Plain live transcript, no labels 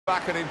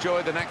back and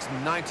enjoy the next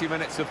 90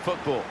 minutes of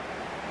football.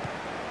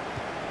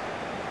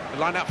 The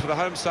line-up for the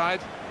home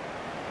side.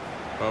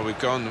 Well, we've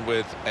gone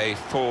with a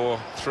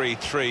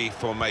 4-3-3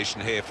 formation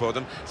here for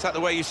them. Is that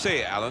the way you see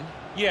it, Alan?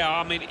 Yeah,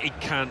 I mean,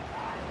 it can.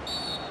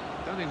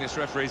 Don't think this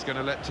referee's going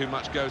to let too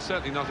much go,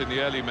 certainly not in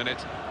the early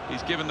minutes.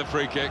 He's given the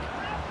free kick.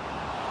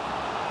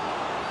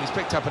 He's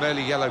picked up an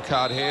early yellow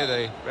card here,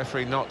 the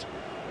referee not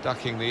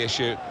ducking the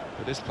issue,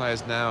 but this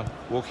player's now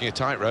walking a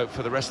tightrope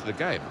for the rest of the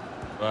game.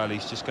 Well,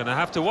 he's just going to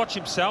have to watch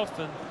himself,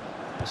 and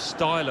the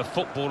style of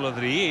footballer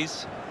that he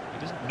is, he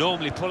doesn't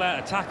normally pull out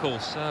a tackle,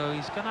 so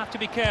he's going to have to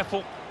be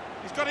careful.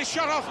 He's got his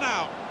shot off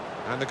now.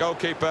 And the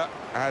goalkeeper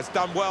has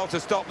done well to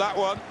stop that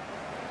one.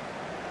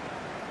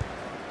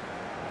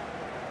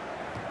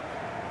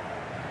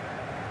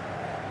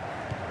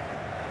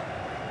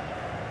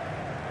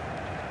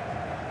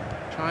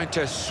 Trying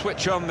to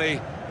switch on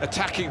the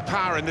attacking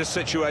power in this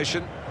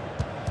situation.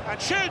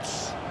 And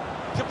shoots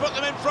to put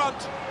them in front.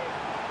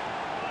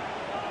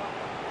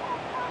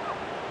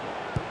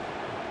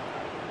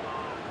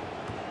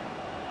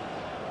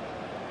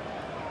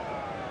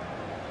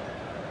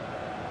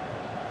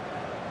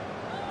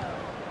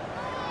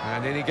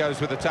 And in he goes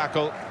with the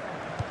tackle.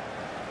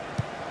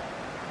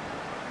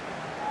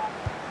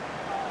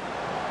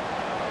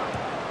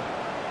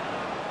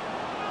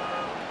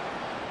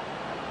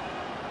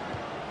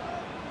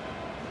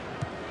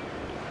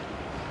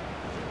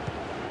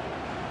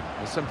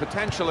 There's some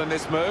potential in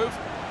this move.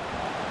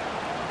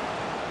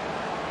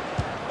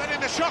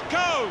 Letting the shot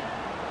go!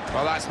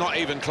 Well, that's not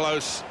even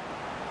close.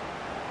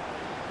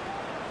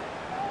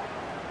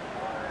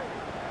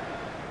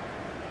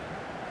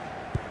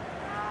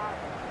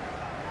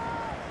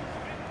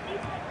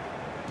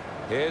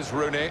 Here's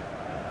Rooney.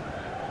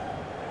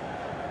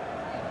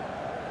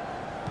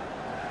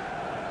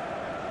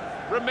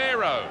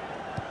 Romero.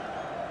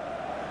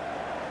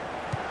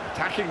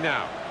 Attacking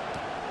now.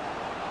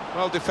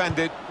 Well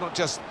defended, not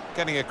just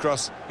getting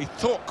across, he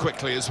thought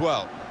quickly as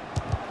well.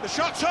 The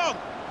shot's on!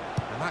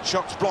 And that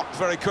shot's blocked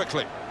very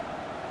quickly.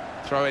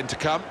 Throw in to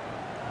come.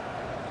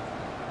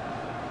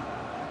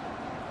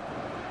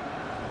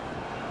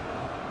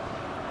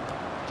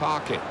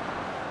 Park it.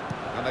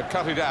 And they've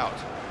cut it out.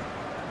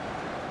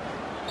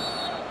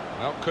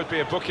 Well, could be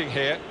a booking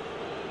here.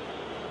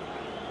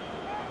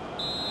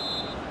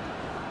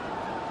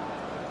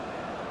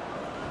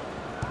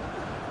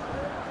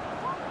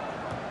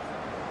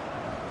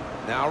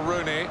 Now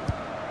Rooney.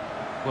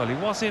 Well, he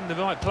was in the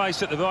right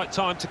place at the right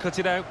time to cut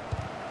it out.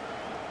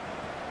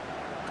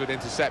 Good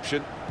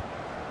interception.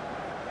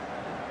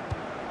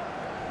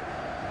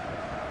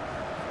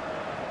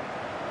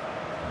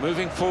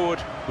 Moving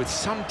forward with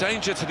some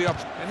danger to the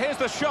opposite. And here's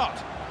the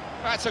shot.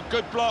 That's a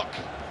good block.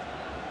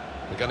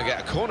 They're going to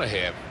get a corner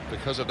here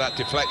because of that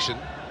deflection.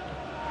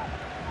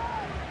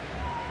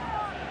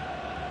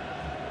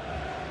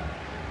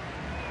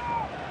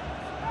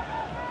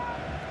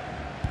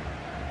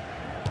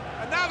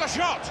 And now the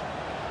shot!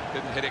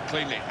 Didn't hit it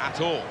cleanly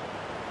at all.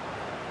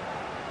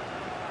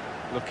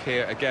 Look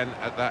here again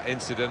at that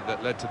incident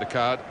that led to the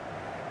card.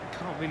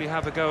 Can't really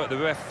have a go at the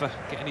ref for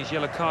getting his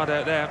yellow card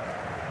out there.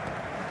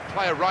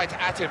 Player right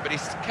at him, but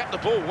he's kept the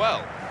ball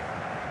well.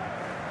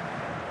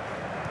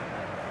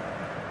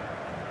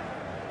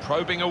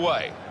 Probing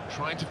away,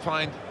 trying to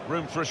find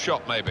room for a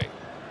shot, maybe.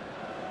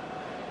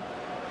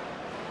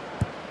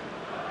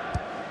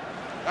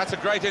 That's a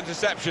great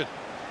interception.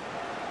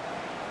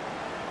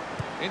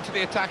 Into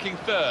the attacking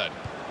third.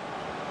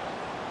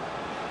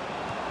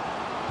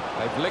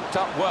 They've linked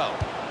up well.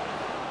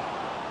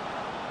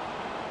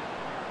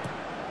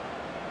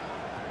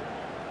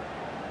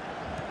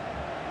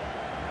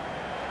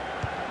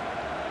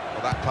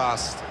 Well, that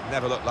pass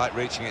never looked like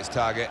reaching its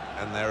target,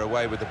 and they're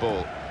away with the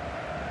ball.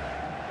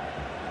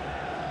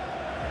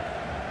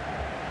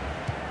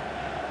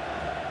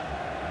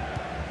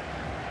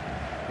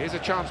 Here's a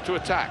chance to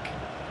attack.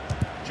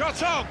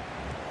 Shot on!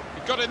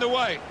 He got in the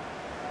way.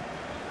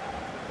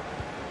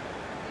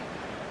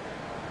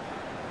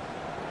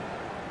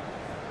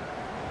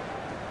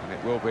 And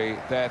it will be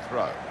their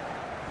throw.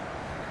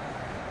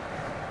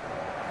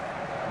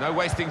 No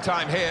wasting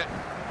time here.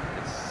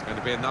 It's going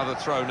to be another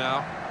throw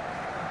now.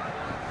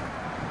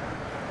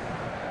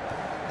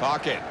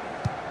 Park it.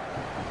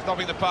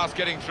 Stopping the pass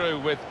getting through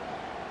with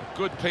a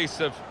good piece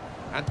of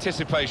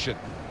anticipation.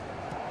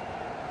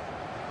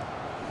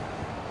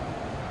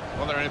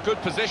 Well, they're in a good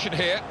position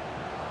here.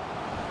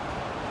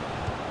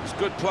 It's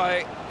good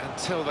play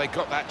until they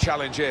got that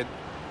challenge in.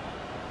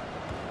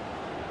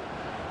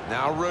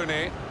 Now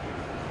Rooney.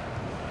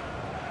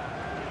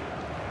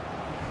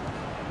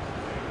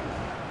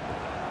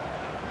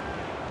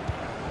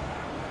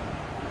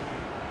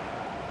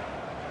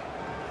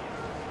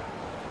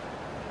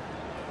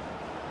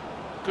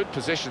 Good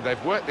position.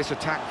 They've worked this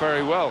attack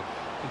very well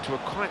into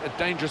quite a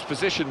dangerous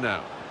position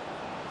now.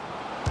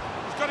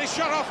 He's got his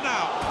shot off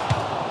now.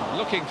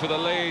 Looking for the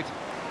lead.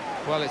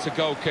 Well, it's a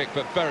goal kick,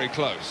 but very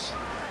close.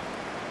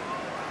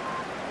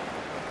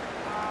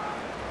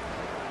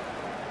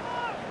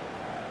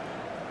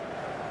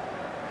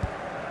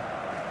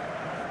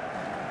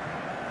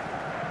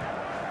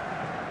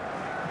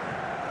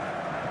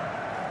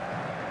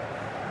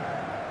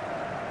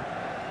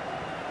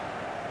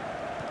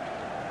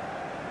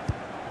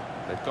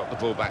 They've got the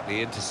ball back,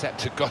 the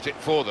interceptor got it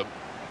for them.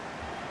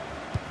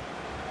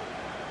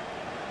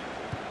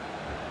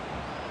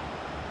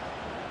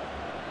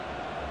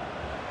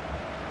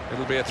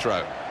 It'll be a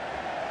throw.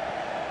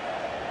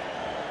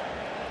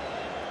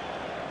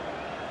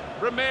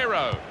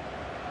 Ramiro.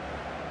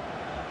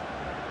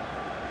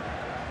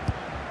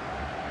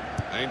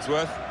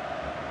 Ainsworth.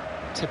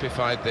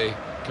 Typified the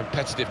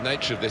competitive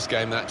nature of this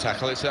game, that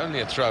tackle. It's only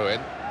a throw-in.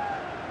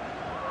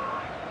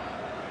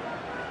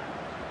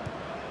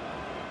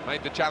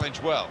 Made the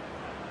challenge well.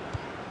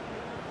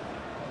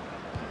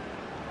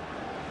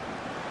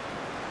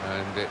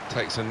 And it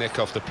takes a nick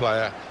off the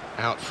player,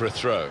 out for a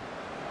throw.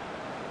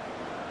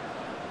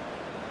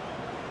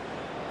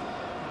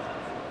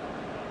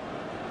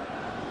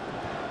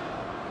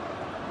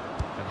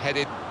 And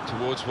headed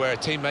towards where a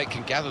teammate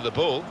can gather the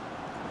ball.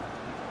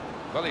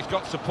 Well, he's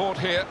got support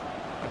here.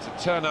 It's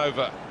a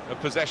turnover of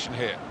possession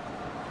here.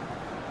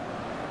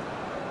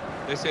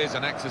 This is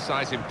an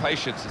exercise in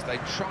patience as they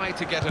try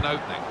to get an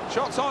opening.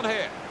 Shots on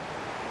here.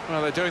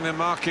 Well, they're doing their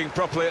marking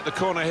properly at the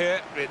corner here.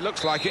 It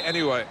looks like it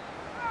anyway.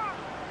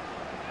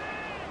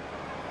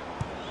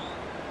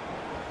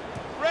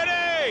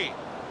 Ready!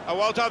 Oh,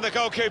 well done, the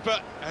goalkeeper.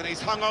 And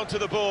he's hung on to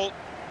the ball.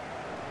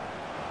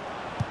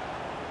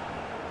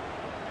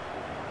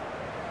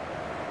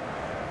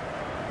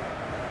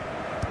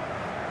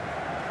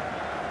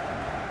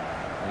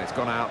 And it's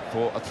gone out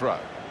for a throw.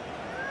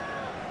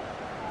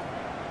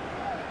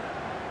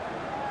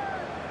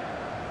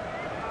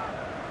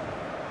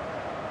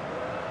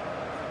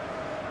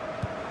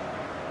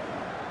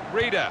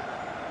 Reader.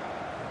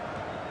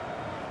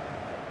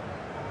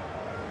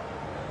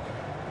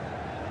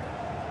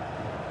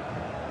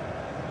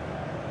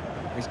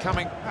 He's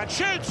coming and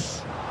shoots!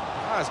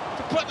 Has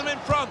to put them in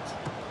front.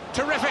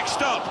 Terrific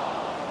stop.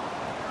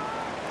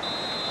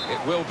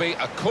 It will be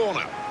a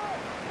corner.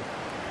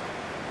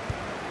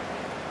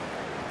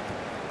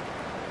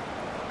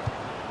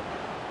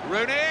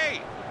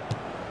 Rooney!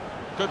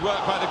 Good work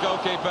by the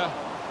goalkeeper.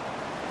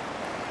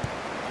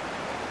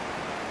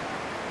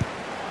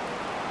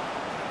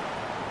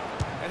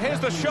 And here's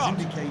the shot.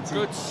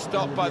 Good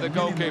stop by the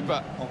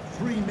goalkeeper. Of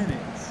 3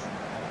 minutes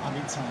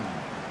added time.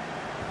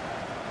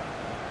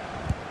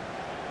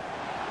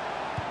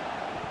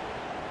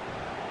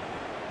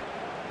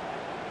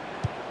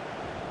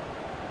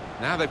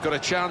 Now they've got a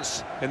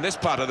chance in this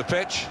part of the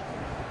pitch.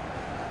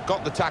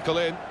 Got the tackle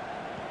in.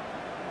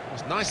 It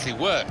was nicely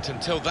worked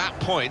until that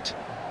point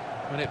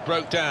when it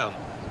broke down.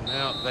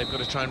 Now they've got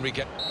to try and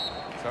re-get...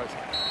 So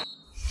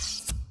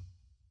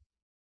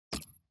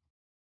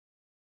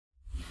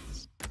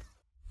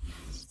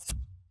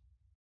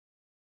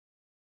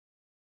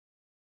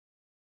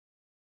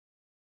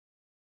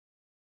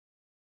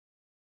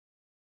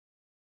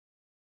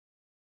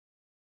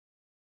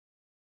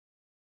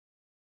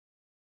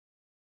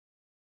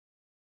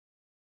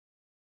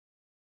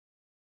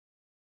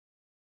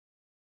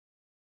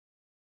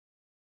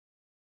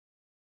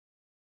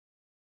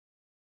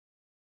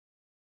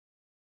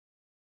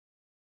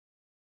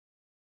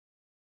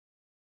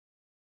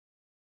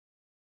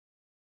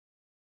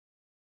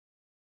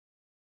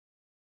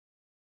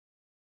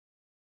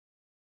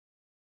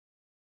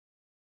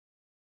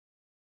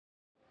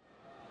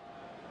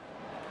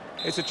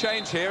it's a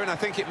change here, and I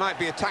think it might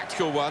be a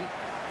tactical one.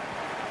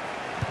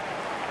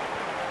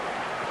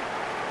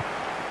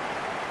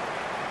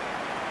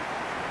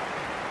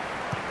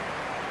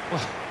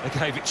 Well, they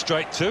gave it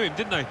straight to him,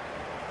 didn't they?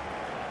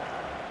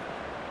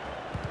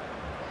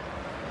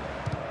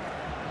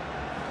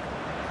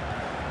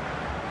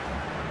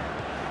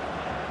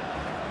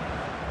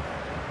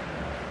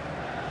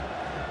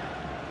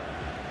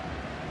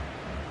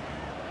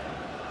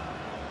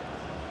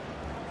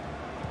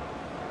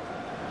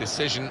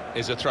 Decision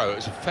is a throw. It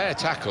was a fair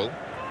tackle.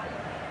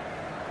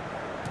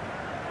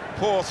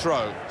 Poor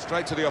throw,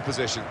 straight to the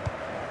opposition.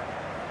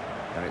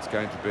 And it's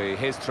going to be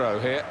his throw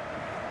here.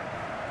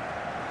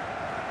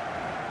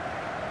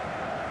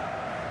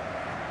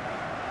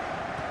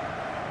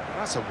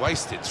 That's a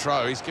wasted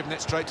throw. He's given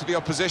it straight to the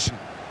opposition.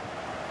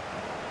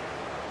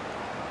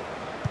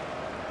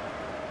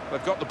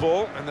 They've got the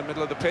ball in the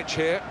middle of the pitch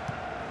here.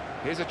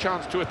 Here's a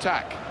chance to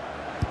attack.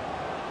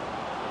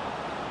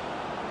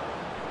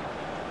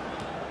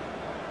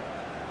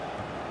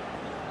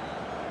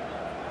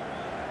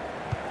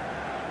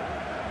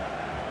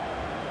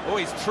 Oh,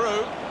 he's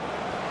through.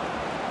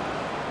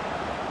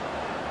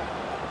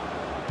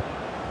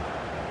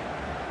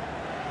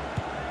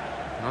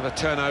 Another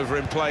turnover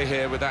in play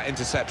here with that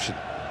interception.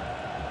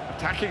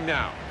 Attacking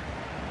now.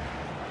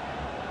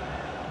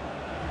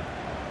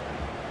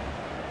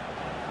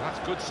 That's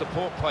good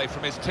support play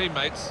from his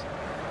teammates.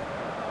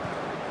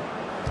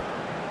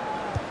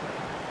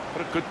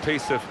 What a good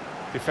piece of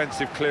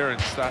defensive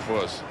clearance that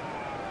was.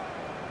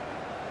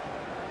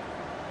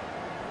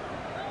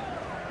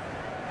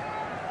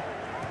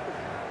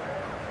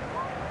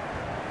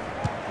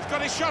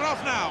 Got his shot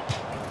off now.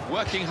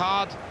 Working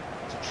hard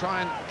to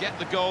try and get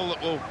the goal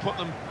that will put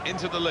them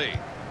into the lead.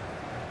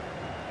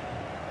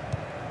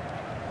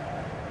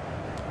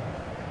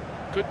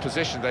 Good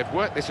position. They've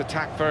worked this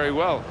attack very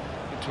well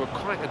into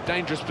quite a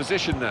dangerous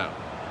position now.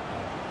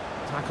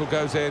 Tackle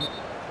goes in,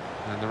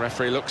 and the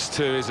referee looks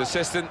to his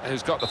assistant,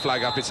 who's got the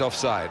flag up. It's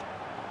offside.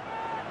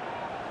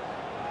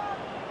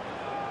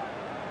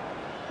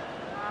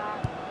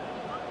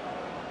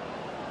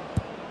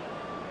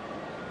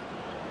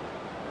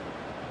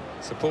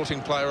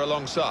 Supporting player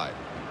alongside.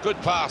 Good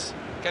pass,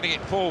 getting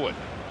it forward.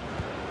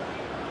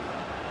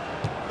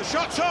 The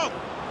shot's on.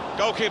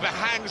 Goalkeeper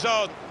hangs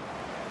on.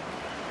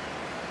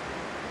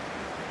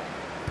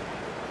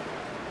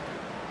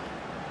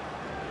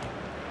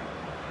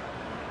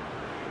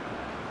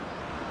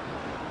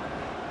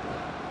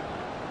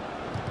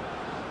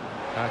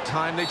 A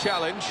timely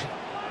challenge.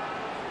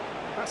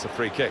 That's a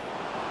free kick.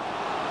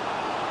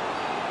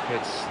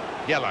 It's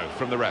yellow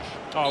from the ref.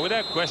 Oh,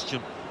 without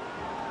question.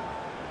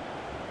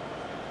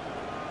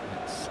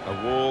 It's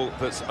a wall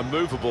that's a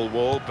movable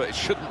wall, but it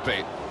shouldn't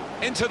be.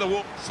 Into the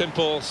wall.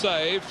 Simple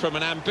save from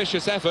an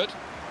ambitious effort.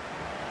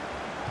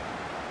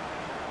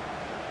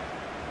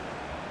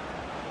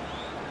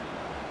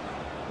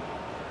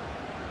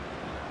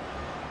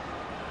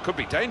 Could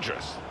be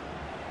dangerous.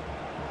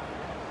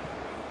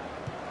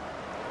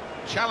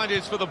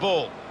 Challenges for the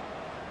ball.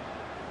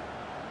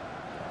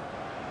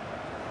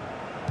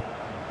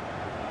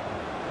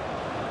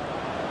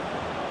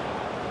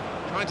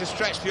 Trying to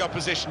stretch the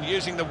opposition,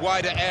 using the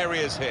wider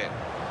areas here.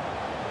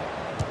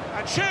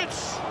 And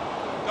shoots!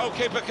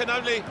 Goalkeeper can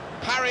only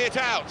parry it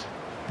out.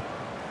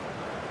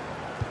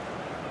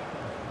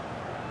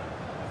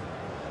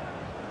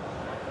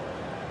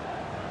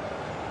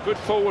 Good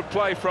forward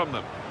play from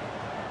them.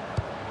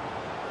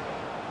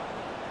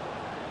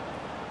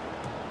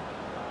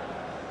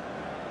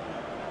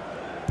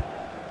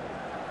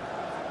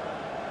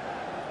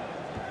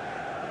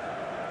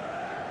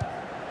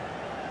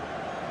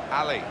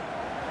 Ali.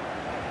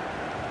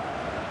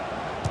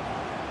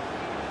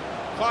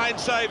 Fine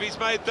save he's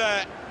made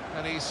there,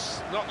 and he's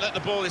not let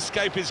the ball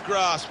escape his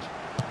grasp.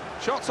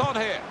 Shots on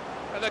here.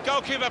 And the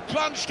goalkeeper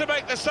plunged to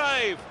make the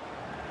save.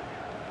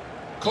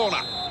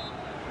 Corner.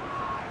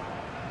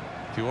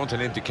 If you want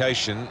an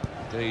indication,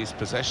 these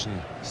possession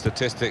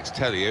statistics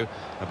tell you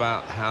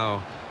about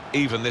how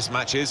even this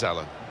match is,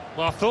 Alan.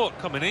 Well, I thought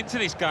coming into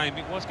this game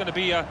it was going to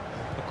be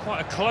quite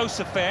a close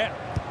affair.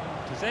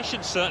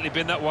 Possession's certainly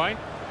been that way.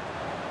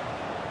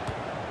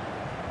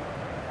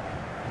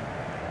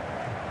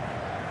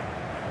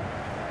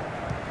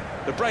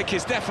 The break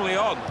is definitely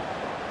on.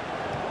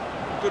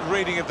 Good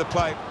reading of the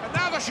play. And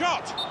now the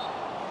shot!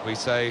 We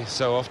say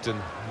so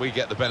often we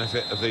get the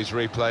benefit of these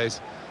replays,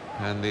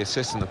 and the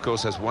assistant, of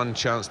course, has one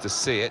chance to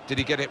see it. Did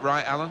he get it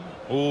right, Alan?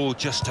 Oh,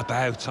 just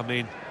about. I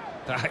mean,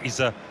 that is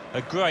a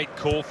great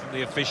call from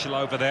the official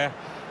over there.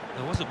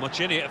 There wasn't much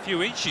in it, a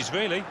few inches,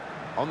 really.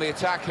 On the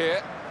attack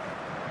here.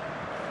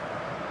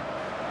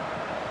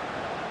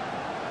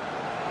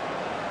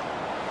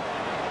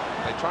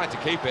 They tried to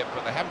keep it,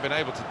 but they haven't been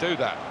able to do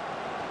that.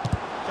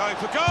 Going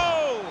for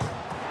goal!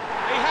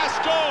 He has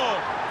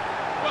scored!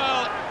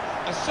 Well,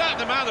 a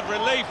certain amount of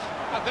relief,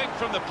 I think,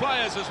 from the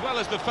players as well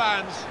as the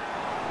fans.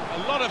 A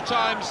lot of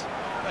times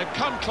they've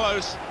come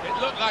close.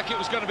 It looked like it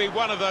was going to be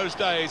one of those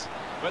days.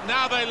 But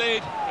now they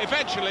lead,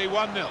 eventually 1-0.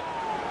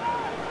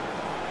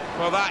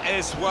 Well, that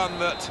is one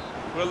that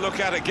we'll look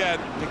at again,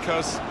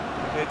 because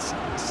it's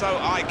so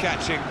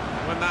eye-catching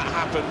when that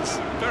happens.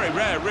 Very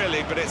rare,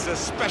 really, but it's a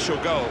special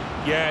goal.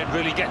 Yeah, it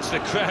really gets the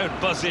crowd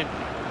buzzing.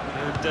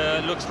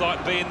 And looks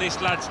like being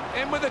this lad's...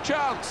 In with a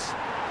chance.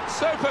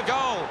 Super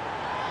goal.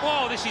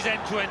 Oh, this is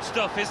end-to-end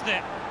stuff, isn't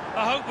it?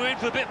 I hope we're in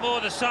for a bit more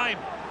of the same.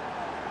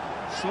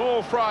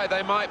 Small fry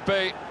they might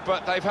be,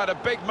 but they've had a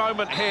big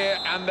moment here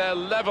and they're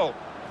level.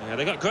 Yeah,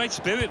 they've got great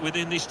spirit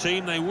within this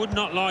team. They would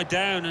not lie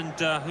down,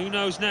 and who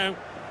knows now.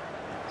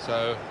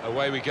 So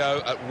away we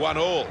go at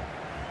 1-1.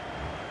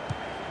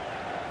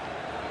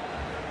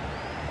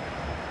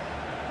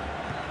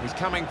 He's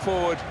coming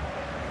forward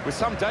with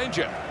some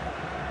danger.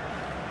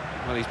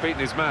 Well, he's beaten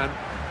his man.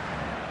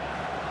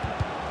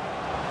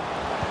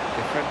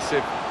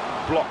 Defensive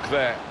block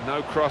there.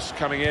 No cross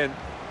coming in.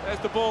 There's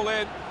the ball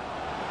in.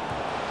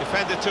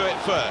 Defender to it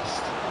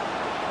first.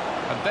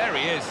 And there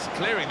he is,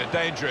 clearing the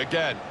danger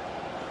again.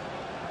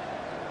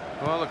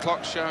 Well, the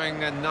clock's showing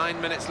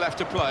 9 minutes left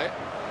to play.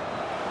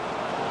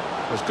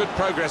 There's good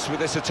progress with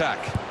this attack.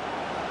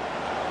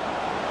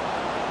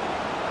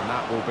 And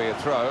that will be a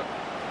throw.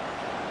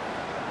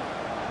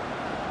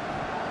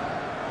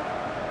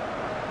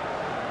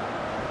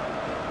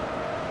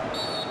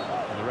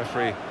 And the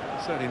referee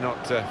certainly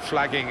not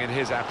flagging in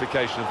his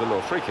application of the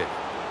law. Free kick.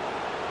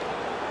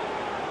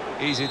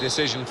 Easy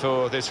decision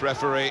for this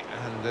referee,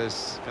 and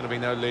there's going to be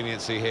no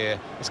leniency here.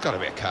 It's got to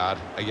be a card,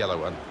 a yellow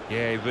one.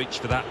 Yeah, he reached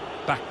for that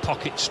back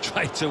pocket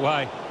straight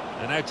away,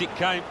 and out it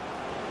came.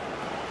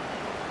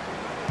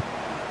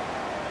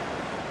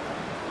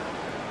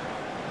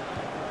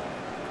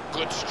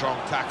 Good strong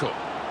tackle.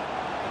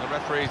 And the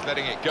referee's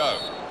letting it go.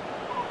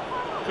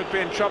 Could be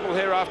in trouble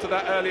here after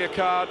that earlier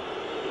card.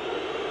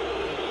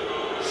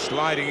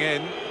 Sliding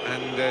in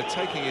and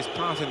taking his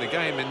part in the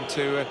game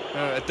into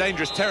a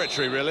dangerous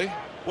territory, really.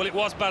 Well, it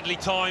was badly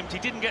timed. He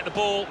didn't get the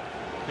ball,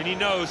 and he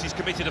knows he's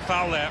committed a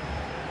foul there.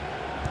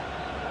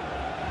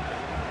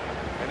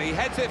 And he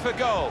heads it for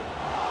goal.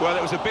 Well,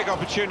 it was a big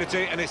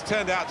opportunity, and it's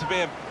turned out to be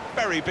a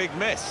very big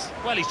miss.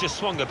 Well, he's just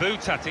swung the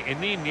boot at it. In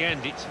the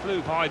end, it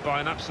flew high by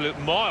an absolute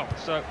mile.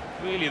 So,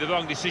 really, the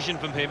wrong decision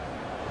from him.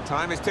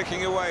 Time is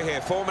ticking away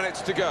here, 4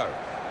 minutes to go.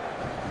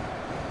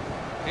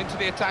 Into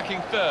the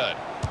attacking third.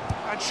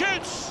 And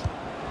shoots!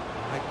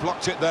 They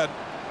blocked it then.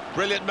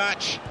 Brilliant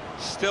match.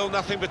 Still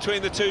nothing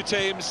between the two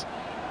teams.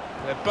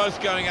 They're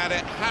both going at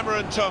it, hammer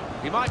and tongue.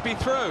 He might be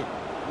through.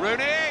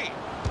 Rooney!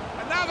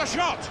 And now the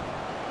shot!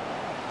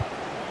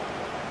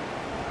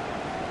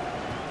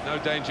 No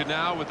danger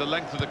now with the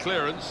length of the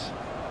clearance.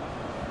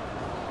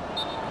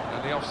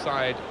 And the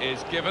offside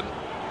is given.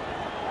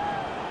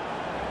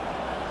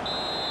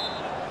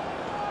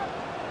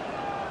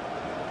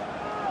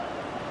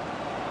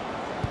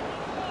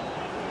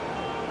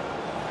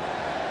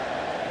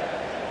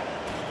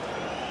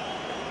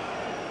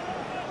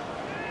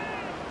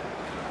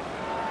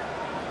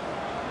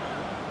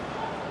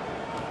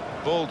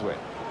 Baldwin.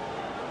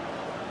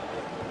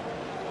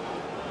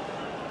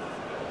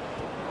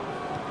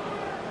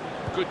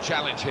 Good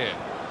challenge here.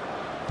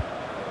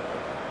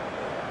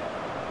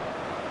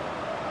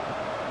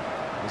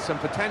 There's some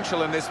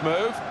potential in this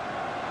move.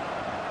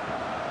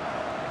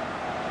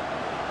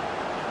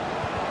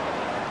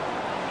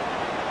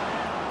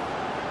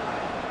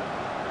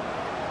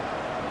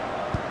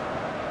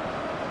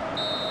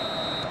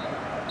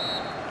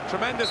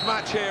 Tremendous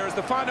match here as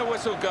the final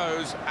whistle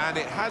goes, and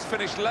it has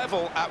finished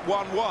level at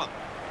 1-1.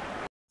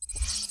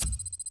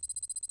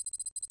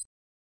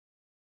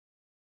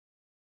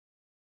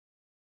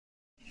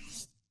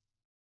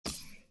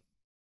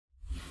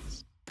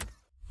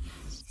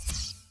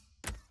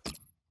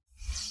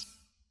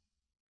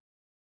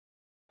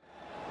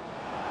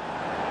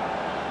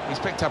 He's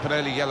picked up an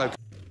early yellow card.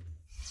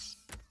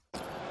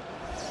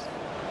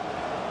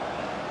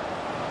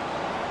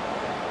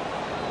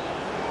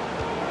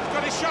 He's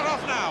got his shot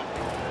off now.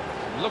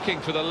 Looking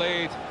for the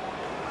lead.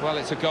 Well,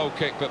 it's a goal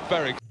kick, but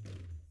very...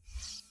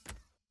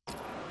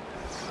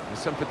 There's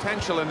some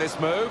potential in this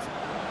move.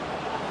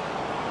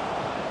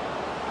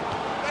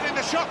 Letting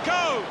the shot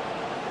go.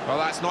 Well,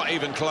 that's not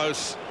even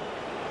close.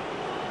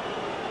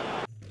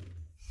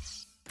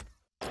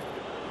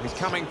 He's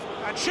coming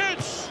and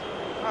shoots.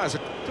 Oh,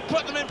 to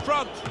put them in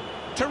front.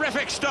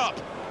 Terrific stop.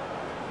 He's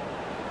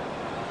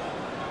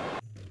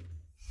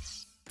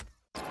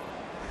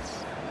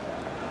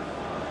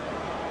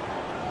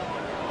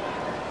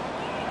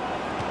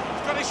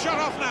got his shot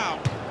off now.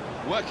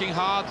 Working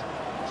hard to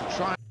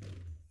try...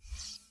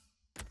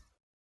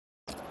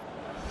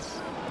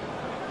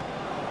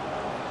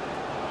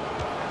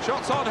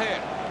 Shots on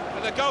here.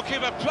 And the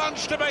goalkeeper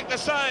plunged to make the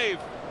save.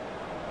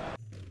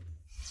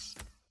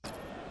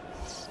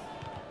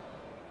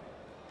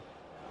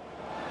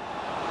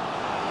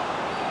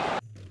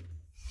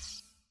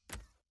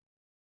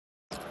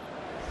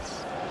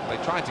 They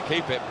tried to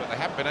keep it, but they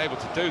haven't been able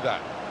to do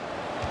that.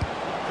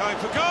 Going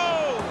for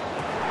goal!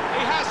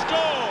 He has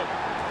scored!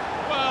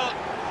 Well,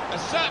 a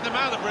certain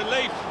amount of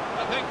relief,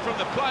 I think,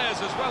 from the players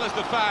as well as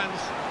the fans.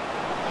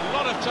 A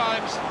lot of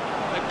times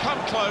they've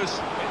come close.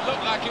 It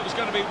looked like it was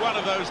going to be one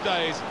of those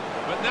days,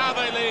 but now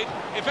they lead,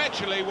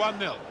 eventually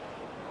 1-0.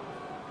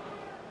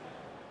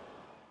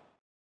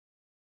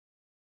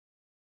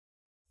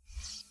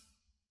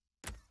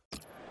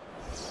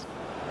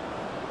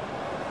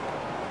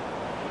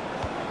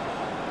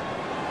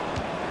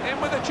 In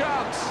with a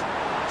chance.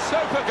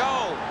 Super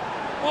goal.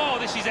 Oh,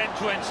 this is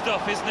end-to-end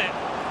stuff, isn't it?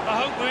 I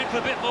hope we're in for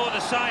a bit more of the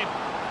same.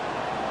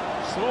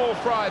 Small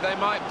fry they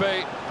might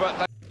be, but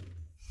they...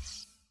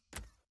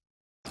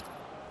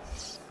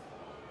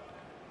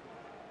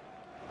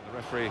 The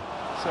referee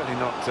certainly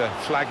not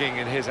flagging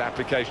in his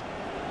application.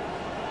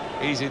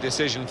 Easy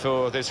decision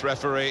for this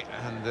referee,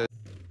 and